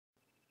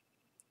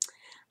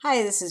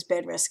Hi, this is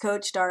Bedrest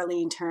Coach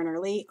Darline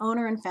Turner-Lee,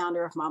 owner and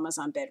founder of Mamas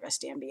on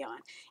Bedrest and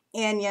Beyond.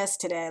 And yes,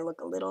 today I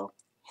look a little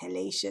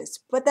hellacious,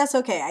 but that's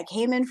okay. I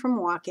came in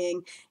from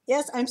walking.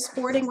 Yes, I'm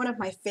sporting one of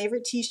my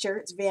favorite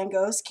t-shirts, Van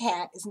Gogh's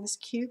cat. Isn't this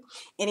cute?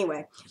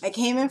 Anyway, I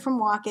came in from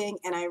walking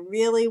and I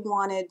really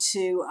wanted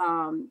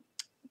to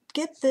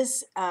get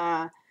this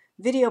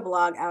video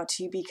blog out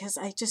to you because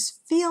I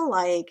just feel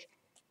like,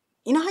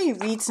 you know how you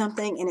read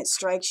something and it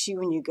strikes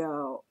you and you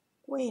go,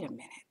 wait a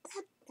minute,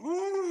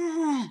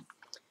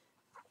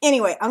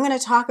 Anyway, I'm going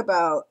to talk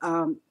about,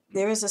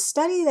 there is a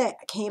study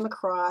that came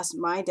across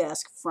my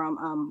desk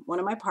from one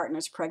of my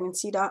partners,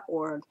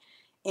 pregnancy.org,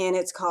 and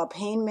it's called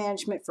Pain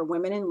Management for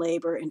Women in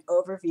Labor, an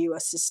Overview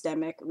of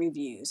Systemic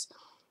Reviews.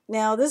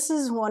 Now, this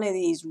is one of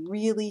these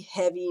really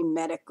heavy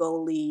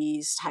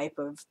medical-ese type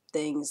of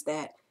things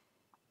that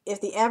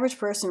if the average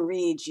person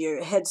reads,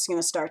 your head's going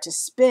to start to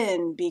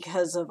spin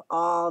because of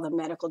all the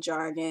medical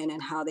jargon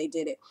and how they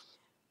did it.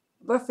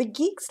 But for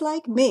geeks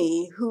like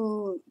me,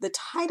 who the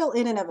title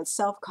in and of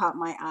itself caught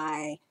my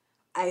eye,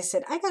 I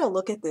said, I got to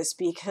look at this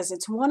because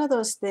it's one of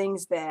those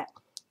things that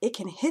it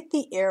can hit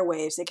the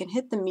airwaves, it can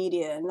hit the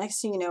media, and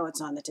next thing you know,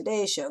 it's on the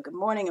Today Show, Good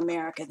Morning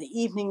America, the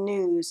evening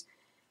news,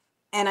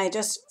 and I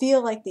just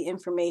feel like the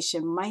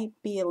information might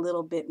be a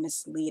little bit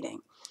misleading.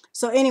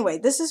 So anyway,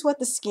 this is what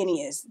the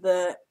skinny is.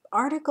 The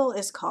article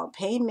is called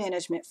Pain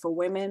Management for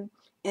Women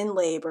in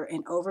Labor,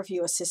 an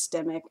Overview of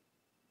systematic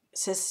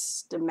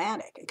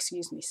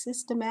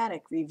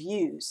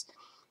reviews,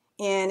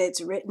 and it's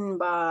written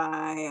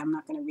by, I'm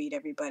not going to read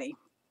everybody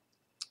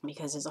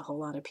because there's a whole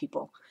lot of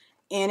people,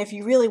 and if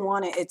you really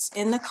want it, it's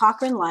in the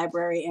Cochrane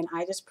Library, and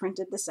I just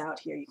printed this out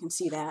here. You can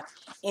see that,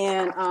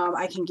 and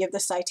I can give the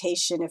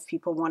citation if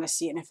people want to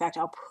see it, and in fact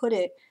I'll put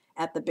it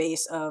at the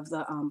base of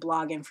the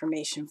blog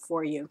information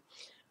for you.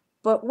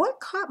 But what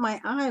caught my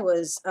eye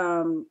was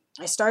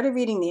I started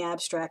reading the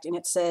abstract, and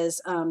it says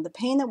the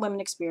pain that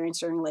women experience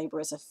during labor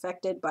is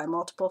affected by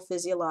multiple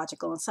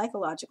physiological and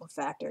psychological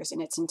factors,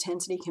 and its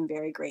intensity can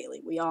vary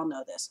greatly. We all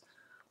know this.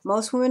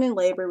 Most women in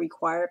labor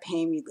require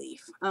pain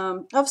relief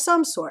of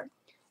some sort.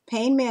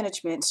 Pain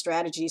management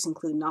strategies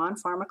include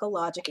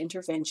non-pharmacologic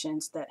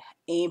interventions that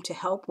aim to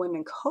help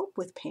women cope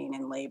with pain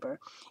in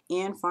labor,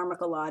 and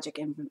pharmacologic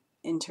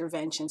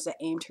interventions that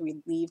aim to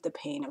relieve the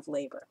pain of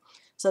labor.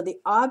 So the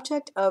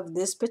object of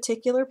this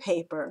particular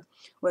paper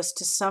was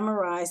to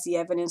summarize the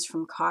evidence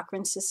from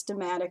Cochrane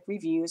systematic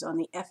reviews on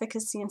the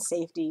efficacy and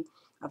safety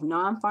of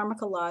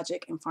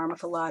non-pharmacologic and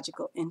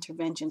pharmacological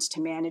interventions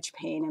to manage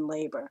pain in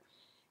labor.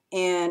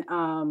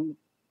 And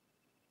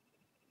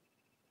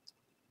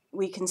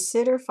we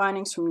consider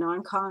findings from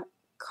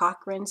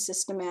non-Cochrane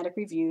systematic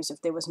reviews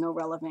if there was no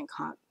relevant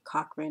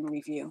Cochrane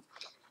review.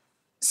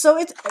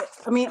 So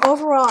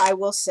overall, I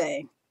will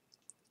say,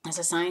 as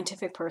a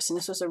scientific person,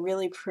 this was a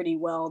really pretty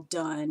well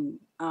done,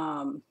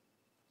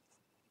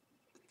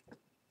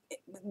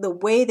 the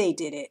way they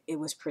did it, it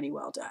was pretty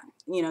well done.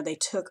 You know, they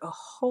took a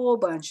whole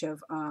bunch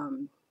of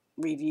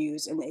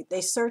reviews, and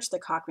they searched the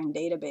Cochrane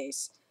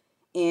database,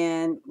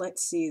 and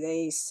let's see,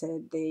 they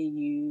said they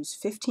used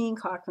 15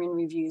 Cochrane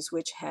reviews,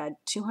 which had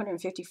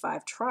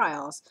 255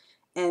 trials,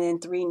 and then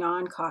 3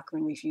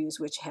 non-Cochrane reviews,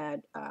 which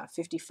had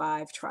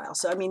 55 trials.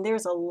 So, I mean,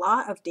 there's a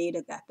lot of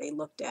data that they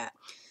looked at.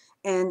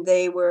 And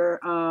they were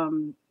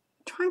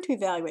trying to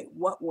evaluate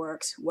what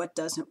works, what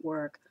doesn't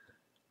work.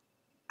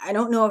 I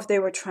don't know if they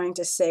were trying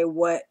to say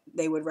what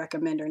they would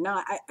recommend or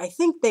not. I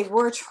think they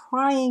were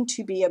trying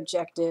to be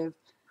objective.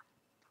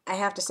 I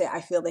have to say,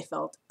 I feel they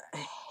fell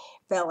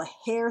a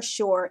hair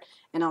short,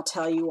 and I'll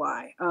tell you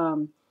why.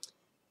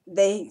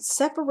 They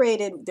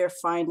separated their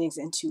findings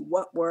into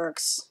what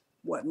works,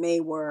 what may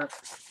work,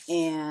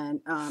 and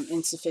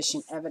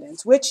insufficient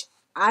evidence, which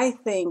I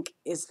think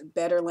is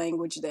better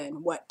language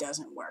than what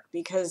doesn't work,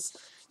 because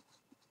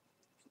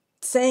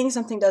saying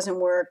something doesn't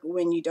work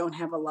when you don't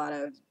have a lot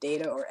of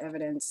data or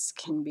evidence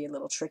can be a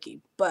little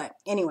tricky. But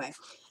anyway,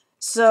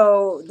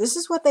 so this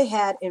is what they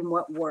had in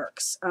what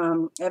works.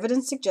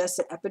 Evidence suggests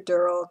that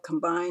epidural,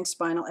 combined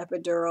spinal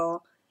epidural,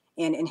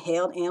 and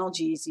inhaled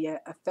analgesia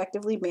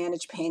effectively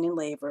manage pain in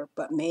labor,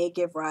 but may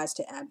give rise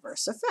to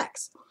adverse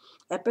effects.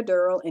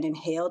 Epidural and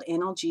inhaled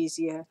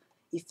analgesia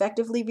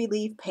effectively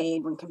relieve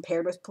pain when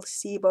compared with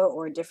placebo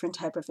or a different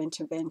type of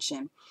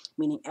intervention,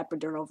 meaning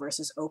epidural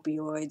versus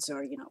opioids,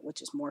 or, which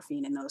is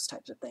morphine and those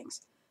types of things.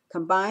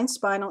 Combined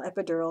spinal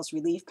epidurals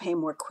relieve pain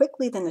more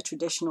quickly than the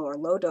traditional or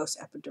low-dose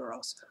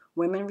epidurals.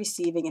 Women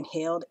receiving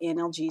inhaled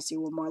analgesia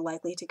were more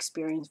likely to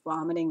experience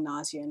vomiting,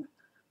 nausea,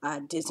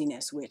 and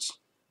dizziness, which,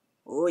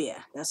 oh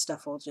yeah, that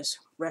stuff will just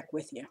wreck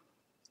with you.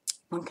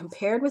 When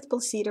compared with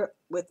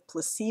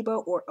placebo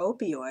or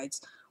opioids,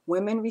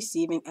 women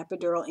receiving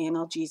epidural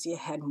analgesia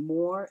had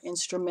more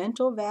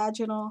instrumental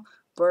vaginal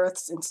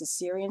births and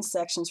cesarean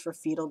sections for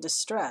fetal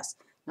distress.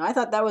 Now, I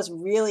thought that was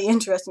really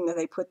interesting that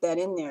they put that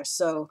in there.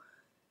 So,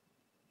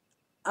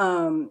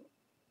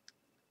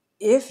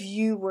 if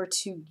you were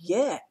to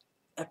get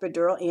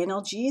Epidural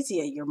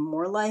analgesia, you're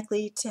more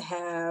likely to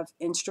have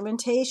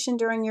instrumentation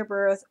during your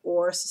birth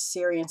or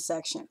cesarean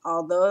section,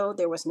 although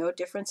there was no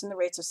difference in the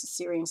rates of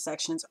cesarean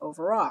sections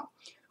overall.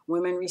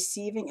 Women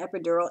receiving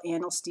epidural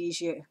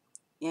analgesia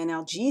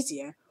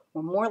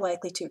were more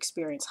likely to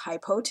experience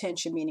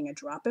hypotension, meaning a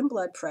drop in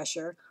blood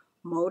pressure,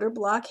 motor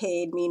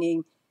blockade,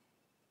 meaning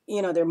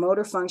their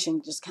motor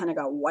function just kind of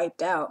got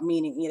wiped out,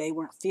 meaning they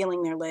weren't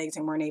feeling their legs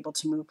and weren't able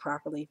to move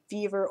properly,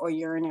 fever, or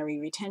urinary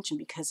retention,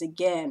 because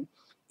again,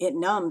 it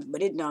numbs,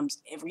 but it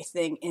numbs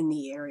everything in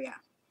the area.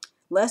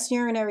 Less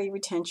urinary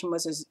retention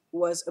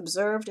was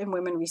observed in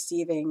women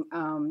receiving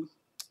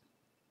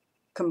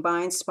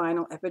combined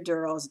spinal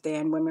epidurals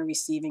than women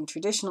receiving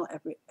traditional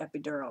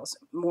epidurals.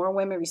 More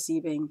women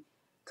receiving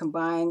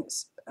combined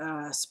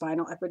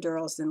spinal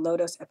epidurals than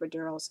low-dose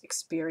epidurals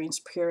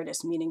experienced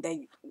pruritus, meaning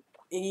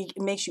it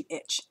makes you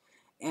itch.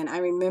 And I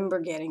remember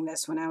getting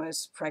this when I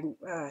was pregnant.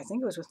 I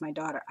think it was with my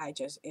daughter. I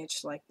just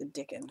itched like the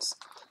dickens.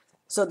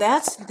 So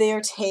that's their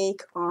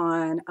take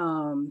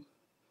on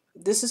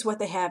this is what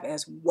they have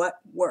as what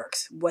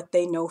works, what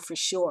they know for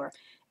sure.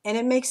 And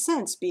it makes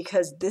sense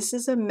because this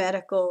is a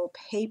medical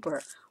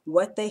paper.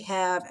 What they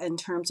have in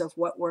terms of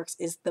what works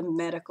is the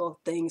medical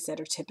things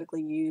that are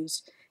typically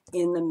used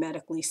in the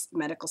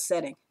medical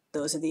setting.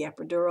 Those are the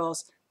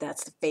epidurals.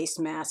 That's the face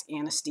mask,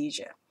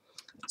 anesthesia.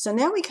 So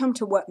now we come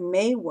to what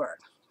may work.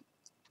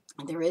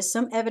 There is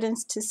some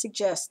evidence to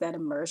suggest that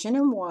immersion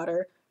in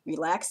water,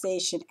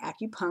 relaxation,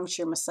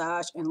 acupuncture,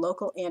 massage, and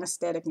local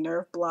anesthetic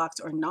nerve blocks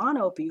or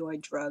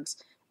non-opioid drugs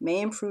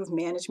may improve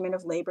management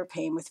of labor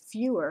pain with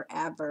fewer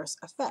adverse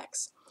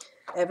effects.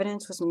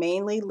 Evidence was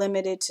mainly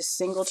limited to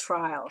single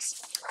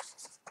trials.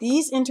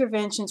 These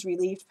interventions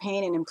relieved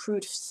pain and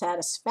improved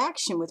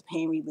satisfaction with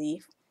pain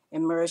relief,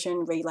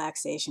 immersion,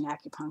 relaxation,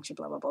 acupuncture,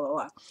 blah, blah, blah,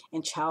 blah,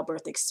 and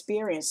childbirth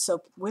experience.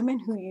 So women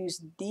who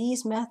used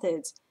these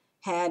methods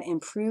had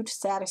improved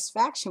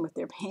satisfaction with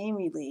their pain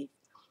relief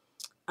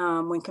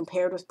when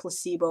compared with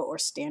placebo or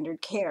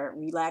standard care.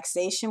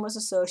 Relaxation was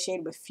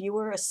associated with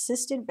fewer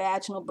assisted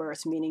vaginal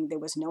births, meaning there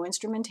was no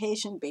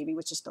instrumentation, baby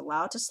was just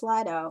allowed to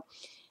slide out,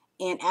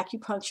 and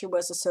acupuncture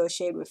was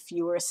associated with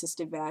fewer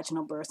assisted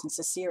vaginal births and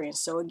cesareans.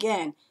 So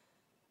again,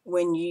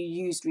 when you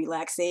used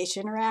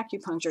relaxation or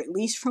acupuncture, at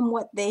least from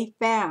what they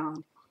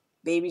found,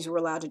 babies were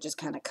allowed to just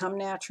kind of come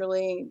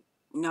naturally,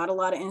 not a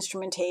lot of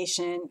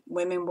instrumentation,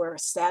 women were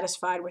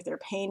satisfied with their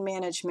pain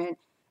management,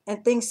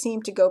 and things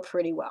seemed to go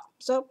pretty well.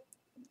 So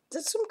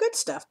there's some good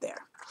stuff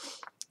there.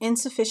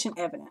 Insufficient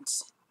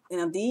evidence.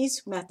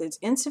 These methods,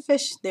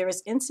 there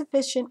is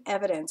insufficient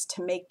evidence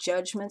to make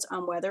judgments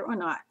on whether or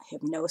not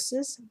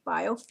hypnosis,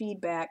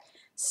 biofeedback,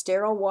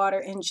 sterile water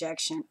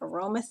injection,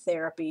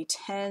 aromatherapy,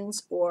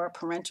 TENS, or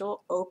parenteral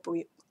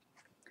opioids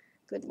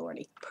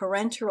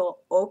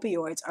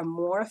are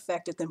more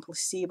effective than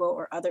placebo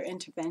or other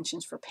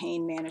interventions for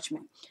pain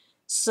management.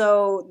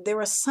 So there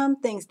are some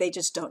things they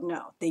just don't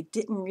know. They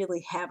didn't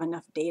really have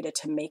enough data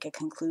to make a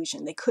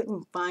conclusion. They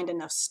couldn't find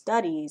enough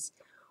studies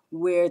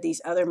where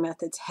these other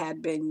methods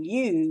had been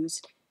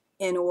used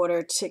in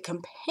order to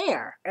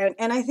compare. And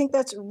I think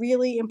that's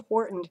really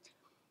important.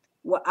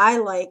 What I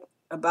like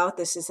about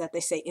this is that they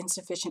say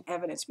insufficient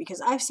evidence, because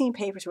I've seen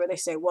papers where they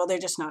say, well, they're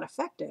just not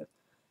effective.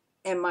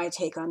 And my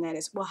take on that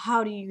is, well,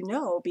 how do you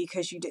know?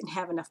 Because you didn't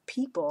have enough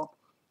people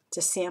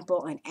to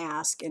sample and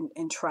ask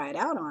and try it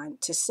out on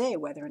to say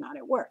whether or not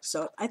it works.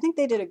 So I think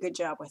they did a good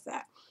job with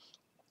that.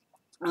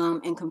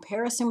 In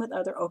comparison with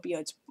other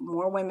opioids,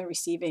 more women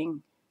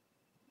receiving,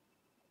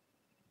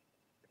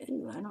 I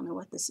don't know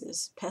what this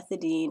is,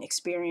 pethidine,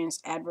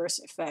 experienced adverse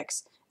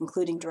effects,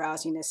 including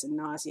drowsiness and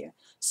nausea.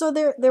 So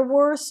there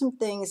were some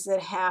things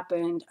that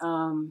happened.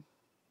 I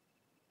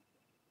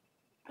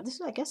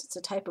guess it's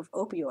a type of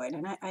opioid,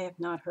 and I have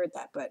not heard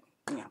that, but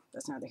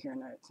that's neither here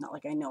nor there. It's not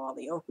like I know all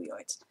the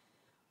opioids.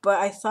 But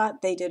I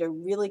thought they did a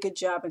really good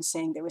job in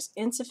saying there was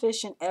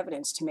insufficient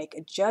evidence to make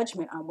a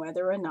judgment on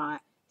whether or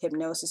not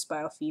hypnosis,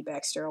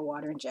 biofeedback, sterile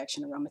water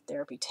injection,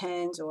 aromatherapy,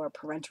 TENS, or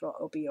parenteral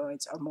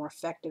opioids are more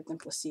effective than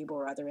placebo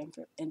or other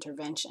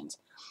interventions.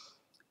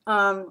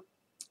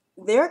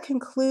 Their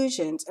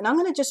conclusions, and I'm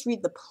going to just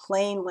read the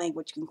plain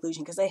language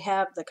conclusion because they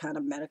have the kind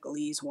of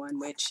medicalese one,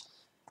 which,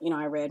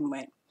 I read and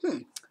went,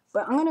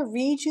 But I'm going to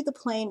read you the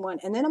plain one,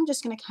 and then I'm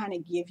just going to kind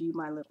of give you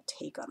my little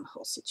take on the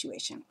whole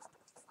situation.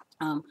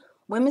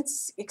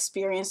 Women's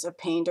experience of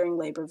pain during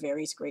labor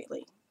varies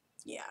greatly.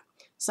 Yeah.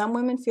 Some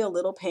women feel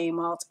little pain,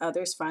 whilst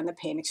others find the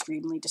pain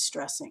extremely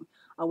distressing.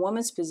 A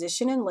woman's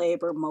position in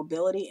labor,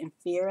 mobility, and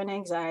fear and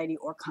anxiety,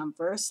 or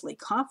conversely,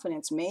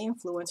 confidence may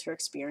influence her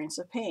experience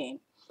of pain.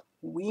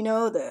 We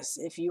know this.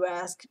 If you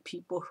ask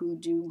people who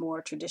do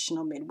more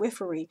traditional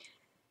midwifery,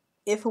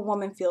 if a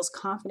woman feels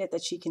confident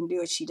that she can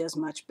do it, she does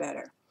much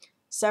better.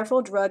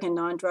 Several drug and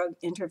non-drug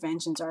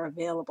interventions are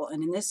available,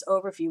 and in this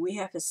overview, we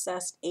have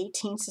assessed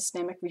 18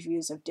 systemic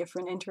reviews of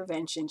different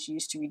interventions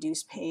used to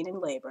reduce pain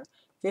in labor,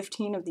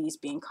 15 of these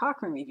being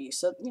Cochrane reviews.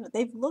 So,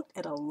 they've looked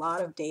at a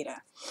lot of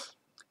data.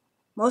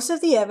 Most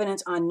of the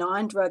evidence on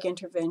non-drug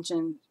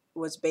intervention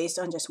was based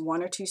on just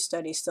 1 or 2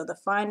 studies, so the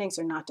findings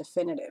are not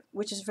definitive,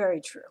 which is very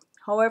true.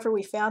 However,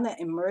 we found that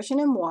immersion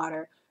in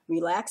water,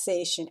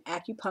 relaxation,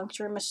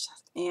 acupuncture,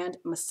 and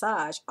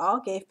massage all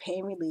gave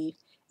pain relief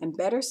and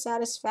better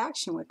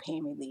satisfaction with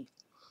pain relief.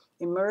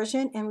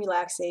 Immersion and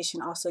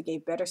relaxation also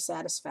gave better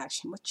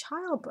satisfaction with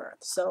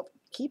childbirth. So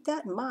keep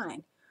that in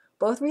mind.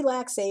 Both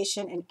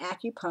relaxation and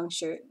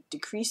acupuncture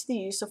decrease the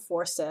use of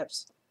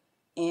forceps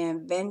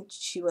and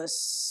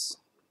ventouse,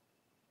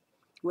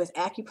 with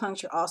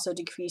acupuncture also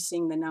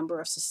decreasing the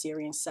number of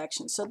cesarean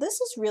sections. So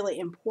this is really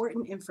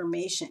important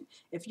information.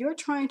 If you're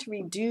trying to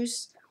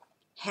reduce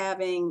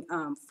having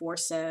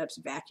forceps,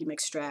 vacuum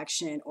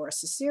extraction, or a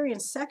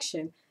cesarean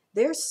section,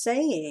 they're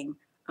saying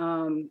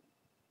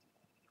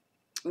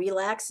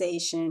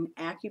relaxation,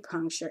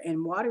 acupuncture,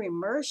 and water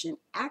immersion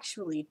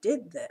actually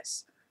did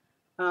this.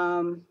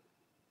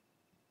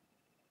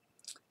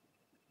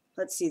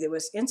 Let's see, there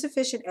was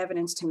insufficient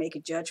evidence to make a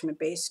judgment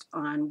based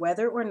on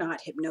whether or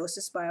not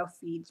hypnosis,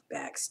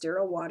 biofeedback,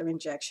 sterile water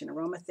injection,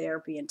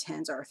 aromatherapy, and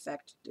TENS are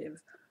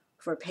effective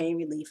for pain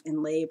relief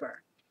in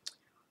labor.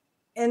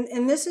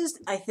 And this is,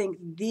 I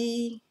think,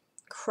 the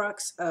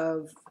crux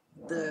of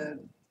the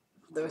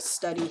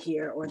study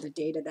here, or the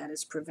data that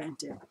is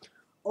presented.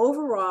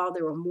 Overall,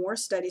 there were more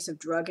studies of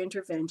drug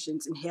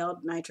interventions,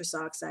 inhaled nitrous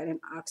oxide and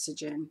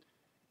oxygen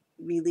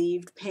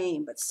relieved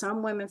pain, but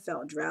some women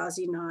felt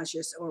drowsy,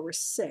 nauseous, or were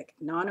sick.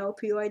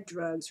 Non-opioid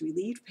drugs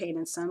relieved pain,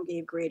 and some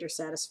gave greater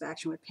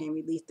satisfaction with pain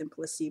relief than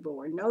placebo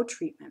or no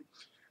treatment.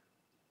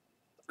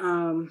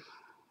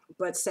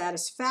 But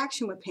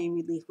satisfaction with pain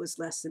relief was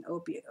less than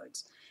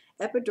opioids.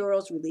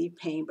 Epidurals relieved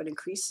pain, but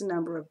increased the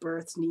number of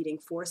births needing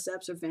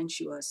forceps or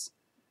ventouse.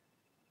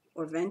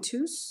 Ooh,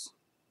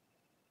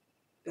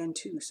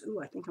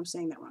 I think I'm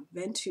saying that wrong.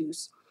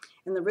 Ventouse.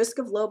 And the risk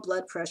of low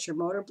blood pressure,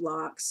 motor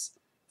blocks,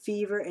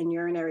 fever, and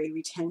urinary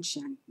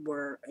retention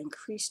were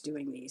increased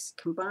doing these.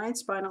 Combined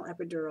spinal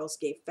epidurals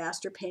gave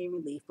faster pain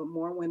relief, but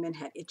more women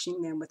had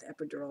itching than with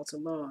epidurals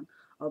alone,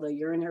 although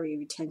urinary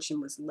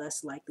retention was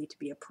less likely to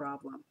be a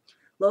problem.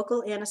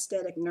 Local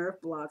anesthetic nerve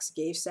blocks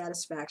gave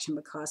satisfaction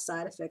but caused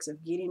side effects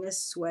of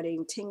giddiness,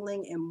 sweating,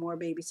 tingling, and more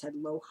babies had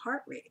low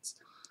heart rates.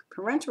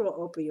 Parenteral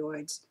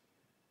opioids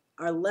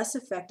are less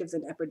effective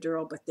than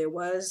epidural, but there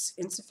was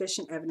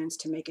insufficient evidence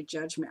to make a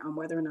judgment on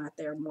whether or not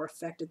they are more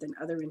effective than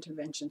other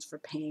interventions for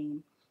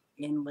pain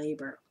in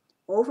labor.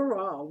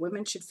 Overall,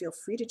 women should feel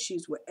free to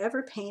choose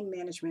whatever pain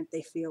management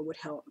they feel would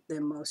help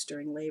them most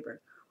during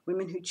labor.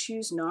 Women who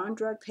choose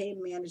non-drug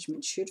pain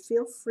management should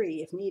feel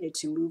free, if needed,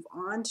 to move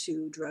on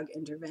to drug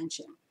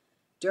intervention.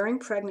 During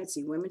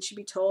pregnancy, women should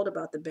be told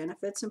about the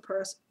benefits and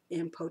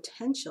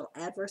potential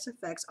adverse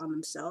effects on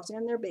themselves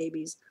and their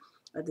babies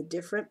of the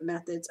different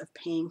methods of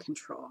pain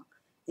control.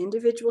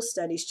 Individual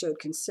studies showed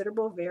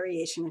considerable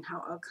variation in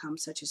how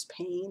outcomes such as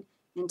pain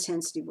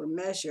intensity were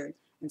measured,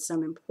 and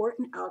some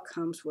important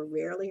outcomes were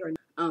rarely or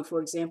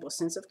for example,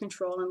 sense of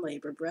control in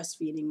labor,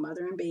 breastfeeding,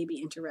 mother and baby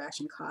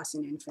interaction, costs,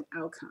 and infant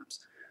outcomes.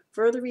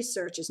 Further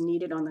research is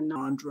needed on the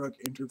non-drug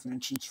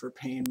interventions for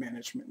pain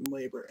management in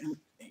labor. And,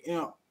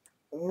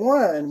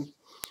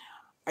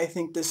 I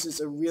think this is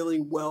a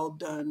really well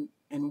done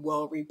and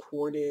well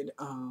reported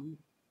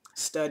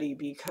study,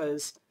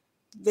 because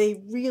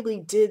they really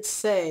did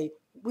say,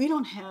 we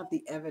don't have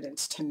the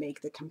evidence to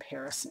make the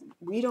comparison.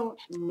 We don't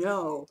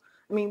know.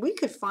 I mean, we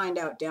could find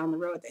out down the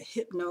road that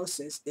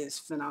hypnosis is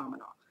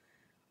phenomenal.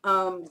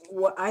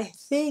 What I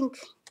think,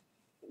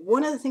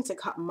 one of the things that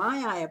caught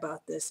my eye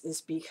about this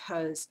is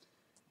because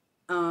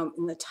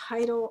in the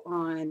title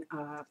on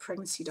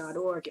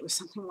pregnancy.org, it was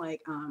something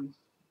like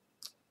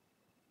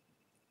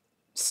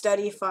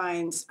study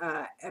finds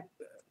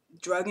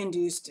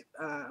drug-induced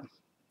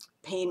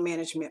pain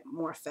management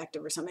more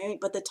effective or something.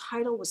 But the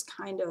title was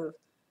kind of,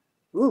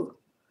 ooh,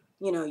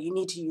 you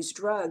need to use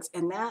drugs.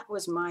 And that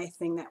was my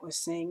thing that was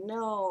saying,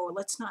 no,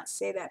 let's not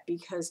say that,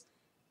 because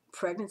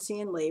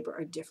pregnancy and labor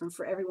are different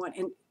for everyone.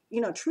 And,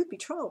 truth be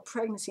told,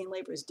 pregnancy and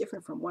labor is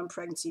different from one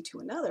pregnancy to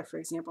another. For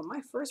example,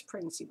 my first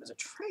pregnancy was a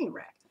train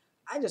wreck.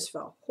 I just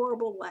felt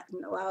horrible,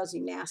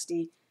 lousy,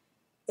 nasty.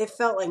 It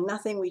felt like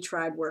nothing we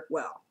tried worked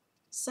well.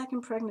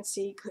 Second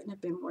pregnancy couldn't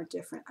have been more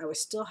different. I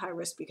was still high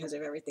risk because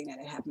of everything that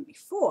had happened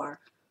before.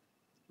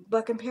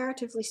 But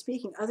comparatively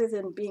speaking, other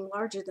than being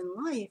larger than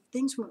life,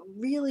 things went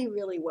really,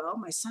 really well.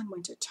 My son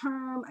went to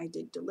term. I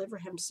did deliver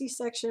him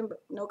C-section,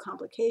 but no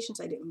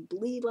complications. I didn't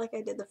bleed like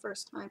I did the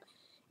first time.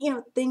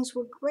 Things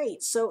were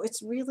great. So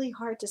it's really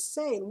hard to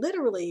say.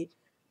 Literally,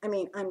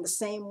 I'm the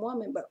same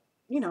woman, but,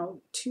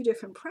 2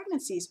 different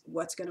pregnancies.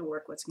 What's going to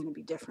work? What's going to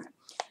be different?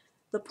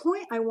 The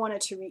point I wanted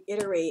to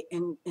reiterate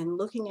in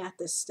looking at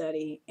this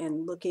study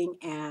and looking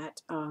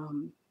at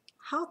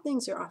how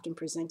things are often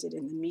presented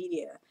in the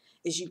media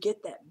is you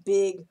get that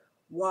big,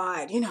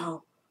 wide,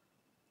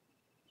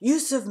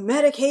 use of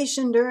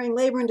medication during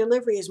labor and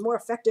delivery is more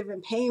effective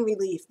in pain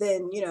relief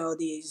than,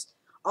 these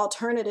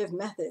alternative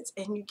methods.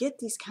 And you get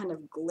these kind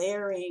of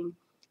glaring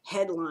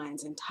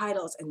headlines and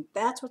titles, and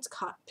that's what's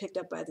picked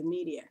up by the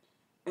media.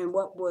 And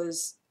what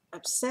was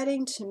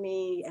upsetting to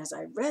me as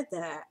I read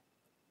that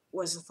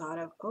was the thought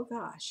of, oh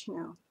gosh,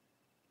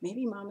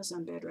 maybe mamas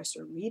on bed rest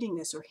are reading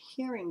this or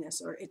hearing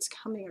this, or it's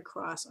coming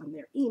across on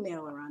their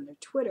email or on their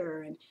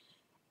Twitter,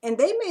 and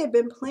they may have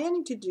been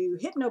planning to do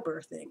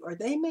hypnobirthing, or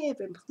they may have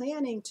been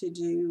planning to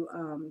do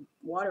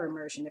water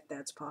immersion, if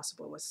that's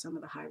possible. With some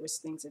of the high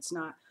risk things, it's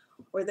not.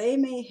 Or they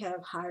may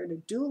have hired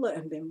a doula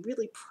and been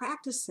really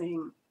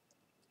practicing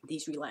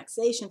these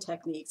relaxation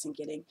techniques and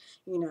getting,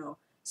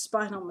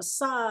 spinal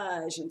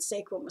massage and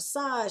sacral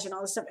massage and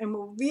all this stuff, and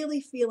were really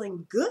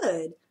feeling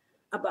good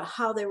about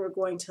how they were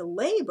going to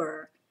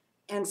labor,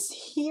 and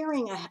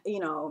hearing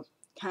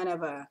kind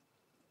of a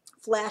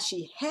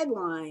flashy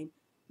headline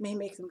may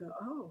make them go,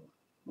 oh,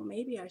 well,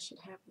 maybe I should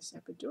have this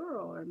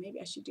epidural, or maybe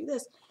I should do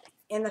this.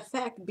 And the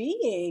fact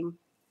being,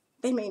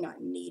 they may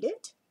not need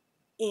it.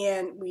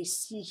 And we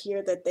see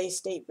here that they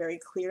state very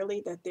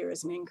clearly that there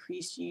is an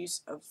increased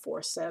use of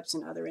forceps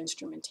and other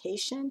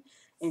instrumentation,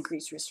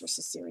 increased risk for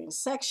cesarean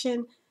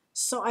section.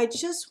 So I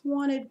just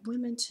wanted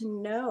women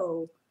to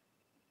know,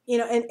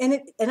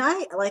 and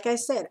I, like I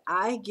said,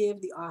 I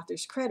give the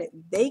authors credit.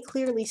 They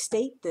clearly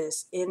state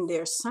this in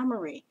their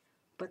summary,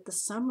 but the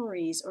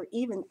summaries, or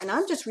even, and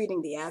I'm just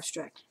reading the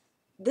abstract,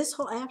 this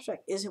whole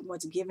abstract isn't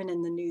what's given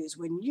in the news.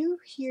 When you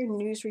hear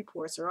news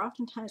reports, or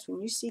oftentimes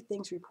when you see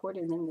things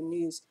reported in the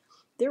news,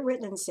 they're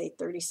written in, say,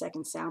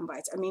 30-second sound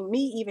bites. I mean, me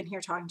even here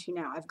talking to you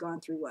now, I've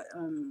gone through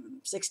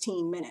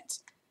 16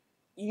 minutes.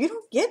 You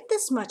don't get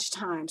this much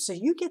time. So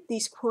you get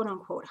these quote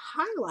unquote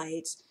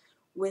highlights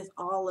with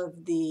all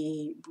of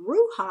the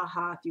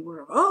brouhaha, if you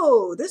were,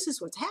 oh, this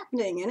is what's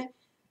happening in it.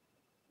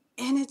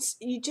 And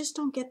you just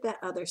don't get that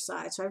other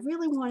side. So I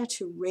really wanted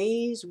to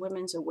raise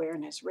women's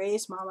awareness,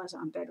 raise mamas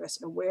on bed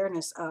rest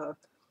awareness of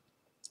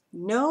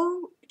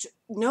know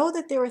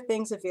that there are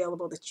things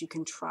available that you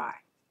can try.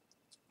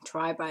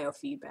 Try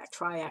biofeedback,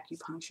 try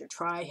acupuncture,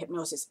 try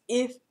hypnosis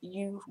if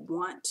you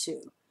want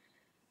to.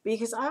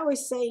 Because I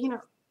always say,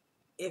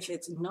 if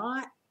it's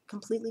not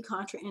completely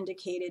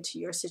contraindicated to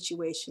your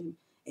situation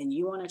and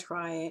you want to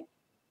try it,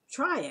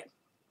 try it.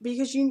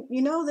 Because you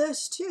know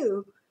this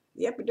too,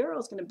 the epidural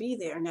is going to be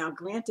there. Now,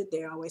 granted,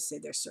 they always say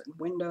there's certain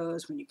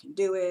windows when you can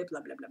do it,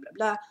 blah, blah, blah, blah,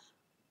 blah.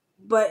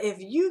 But if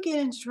you get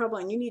into trouble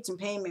and you need some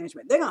pain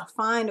management, they're going to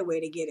find a way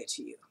to get it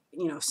to you.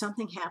 If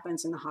something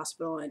happens in the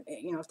hospital and,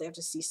 if they have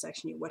to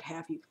C-section you, what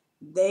have you,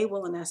 they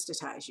will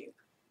anesthetize you.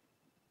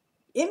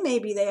 It may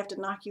be they have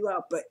to knock you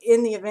out, but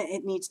in the event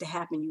it needs to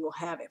happen, you will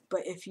have it.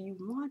 But if you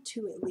want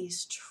to at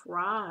least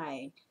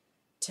try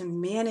to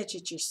manage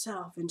it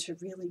yourself and to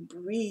really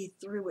breathe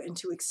through it and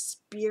to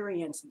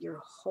experience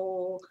your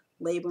whole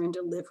labor and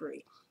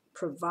delivery,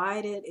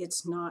 provided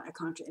it's not a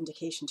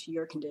contraindication to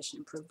your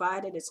condition,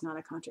 provided it's not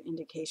a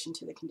contraindication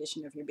to the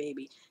condition of your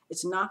baby,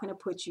 it's not going to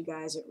put you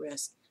guys at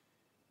risk,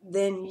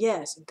 then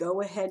yes,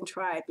 go ahead and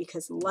try it.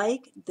 Because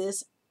like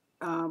this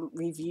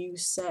review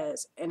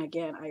says, and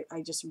again,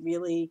 I just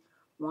really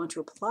want to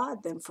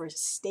applaud them for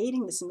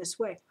stating this in this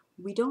way,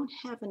 we don't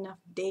have enough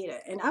data.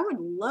 And I would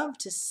love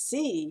to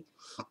see,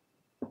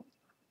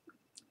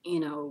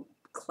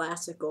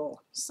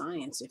 classical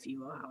science, if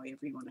you will, however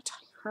you want to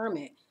term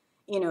it,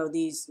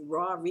 these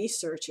raw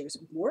researchers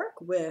work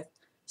with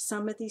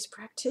some of these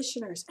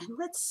practitioners, and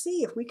let's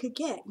see if we could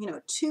get,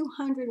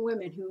 200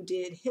 women who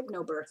did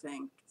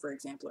hypnobirthing, for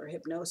example, or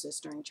hypnosis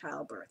during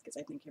childbirth, because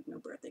I think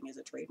hypnobirthing is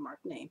a trademark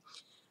name,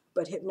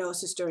 but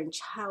hypnosis during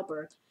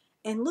childbirth,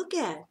 and look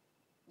at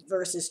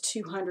versus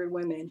 200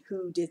 women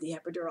who did the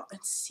epidural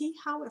and see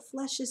how it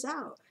fleshes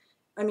out.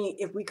 I mean,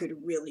 if we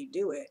could really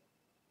do it,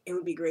 it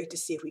would be great to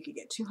see if we could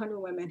get 200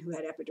 women who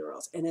had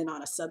epidurals and then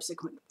on a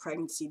subsequent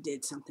pregnancy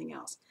did something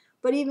else.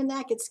 But even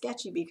that gets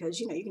sketchy because,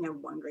 you can have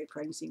one great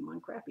pregnancy and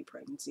one crappy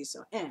pregnancy.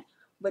 So,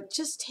 But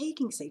just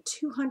taking, say,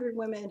 200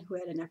 women who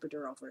had an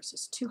epidural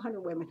versus 200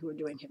 women who are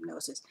doing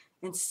hypnosis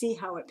and see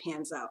how it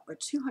pans out. Or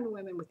 200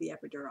 women with the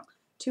epidural,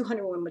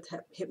 200 women with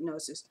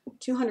hypnosis,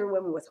 200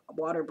 women with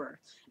water birth,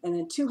 and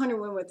then 200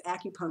 women with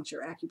acupuncture,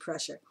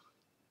 acupressure.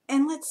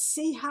 And let's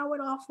see how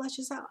it all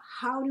fleshes out.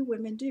 How do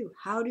women do?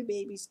 How do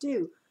babies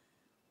do?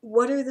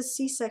 What are the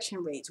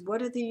C-section rates?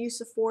 What are the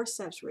use of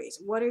forceps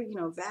rates? What are,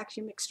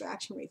 vacuum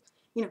extraction rates?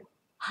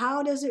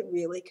 How does it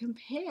really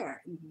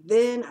compare?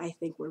 Then I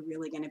think we're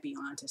really going to be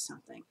onto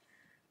something.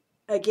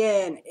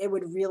 Again, it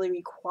would really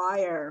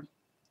require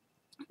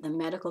the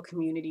medical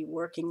community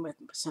working with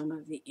some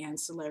of the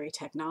ancillary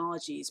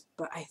technologies,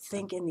 but I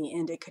think in the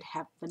end it could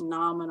have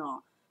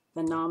phenomenal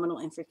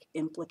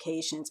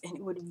implications, and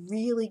it would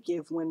really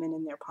give women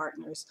and their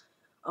partners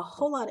a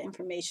whole lot of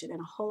information and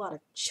a whole lot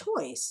of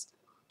choice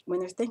when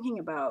they're thinking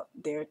about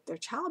their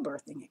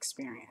childbirthing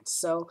experience.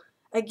 So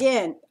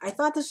again, I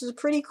thought this was a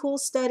pretty cool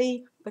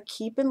study, but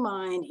keep in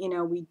mind,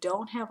 we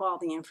don't have all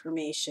the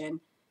information.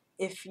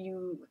 If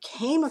you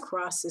came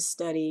across this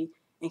study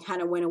and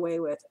kind of went away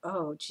with,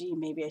 oh, gee,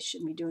 maybe I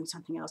shouldn't be doing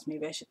something else,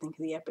 maybe I should think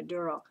of the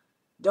epidural,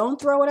 don't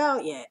throw it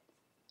out yet.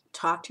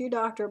 Talk to your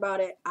doctor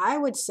about it. I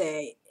would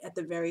say, at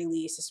the very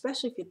least,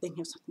 especially if you're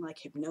thinking of something like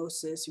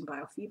hypnosis and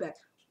biofeedback,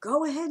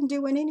 go ahead and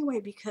do it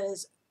anyway,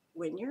 because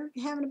when you're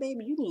having a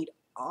baby, you need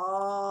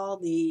all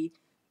the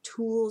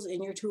tools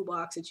in your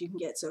toolbox that you can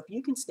get. So if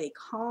you can stay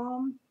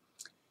calm,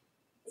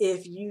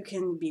 if you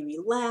can be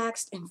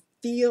relaxed and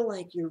feel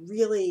like you're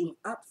really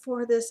up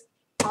for this,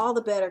 all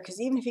the better, because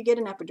even if you get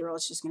an epidural,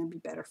 it's just going to be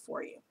better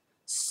for you,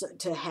 so,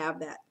 to have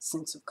that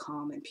sense of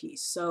calm and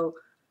peace. So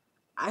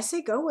I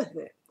say go with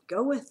it.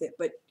 Go with it.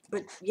 But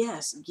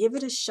yes, give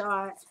it a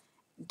shot.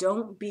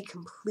 Don't be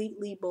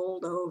completely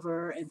bowled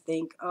over and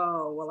think,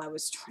 oh, well, I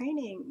was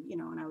training,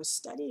 and I was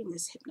studying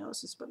this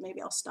hypnosis, but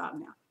maybe I'll stop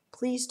now.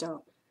 Please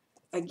don't.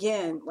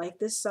 Again, like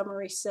this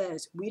summary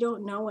says, we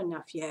don't know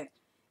enough yet.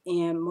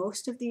 And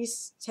most of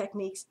these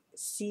techniques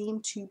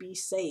seem to be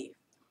safe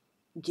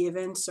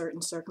given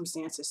certain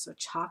circumstances. So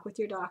talk with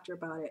your doctor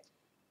about it.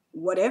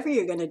 Whatever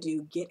you're going to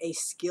do, get a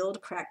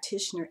skilled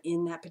practitioner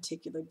in that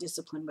particular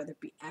discipline, whether it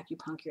be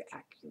acupuncture,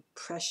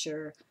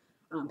 acupressure,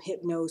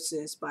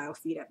 hypnosis,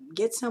 biofeedback.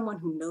 Get someone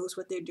who knows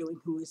what they're doing,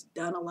 who has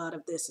done a lot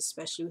of this,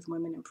 especially with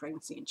women in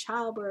pregnancy and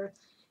childbirth,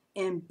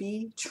 and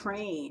be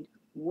trained.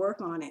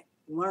 Work on it,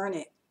 learn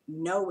it,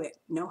 know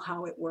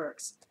how it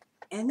works,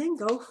 and then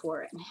go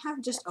for it and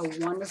have just a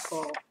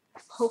wonderful,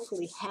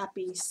 hopefully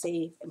happy,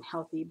 safe, and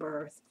healthy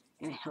birth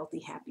and a healthy,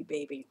 happy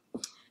baby.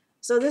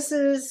 So this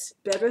is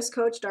Bedrest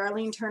Coach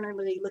Darline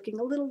Turner-Lee, looking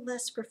a little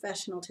less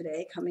professional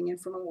today, coming in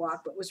from a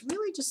walk, but was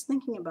really just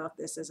thinking about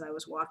this as I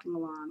was walking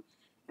along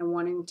and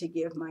wanting to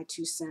give my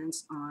 2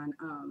 cents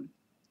on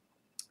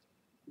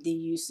the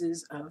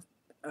uses of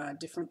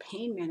different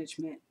pain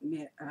management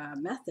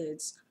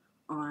methods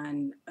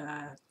on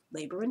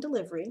labor and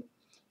delivery,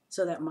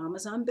 so that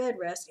mamas on bed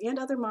rest and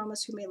other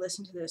mamas who may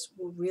listen to this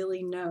will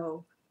really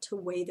know to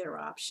weigh their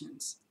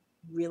options,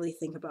 really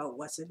think about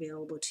what's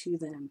available to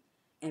them,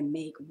 and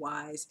make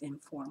wise,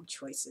 informed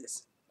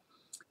choices.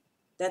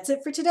 That's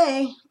it for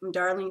today. I'm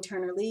Darline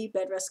Turner-Lee,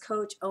 Bedrest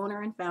Coach,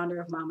 owner and founder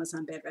of Mamas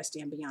on Bedrest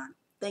and Beyond.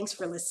 Thanks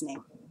for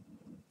listening.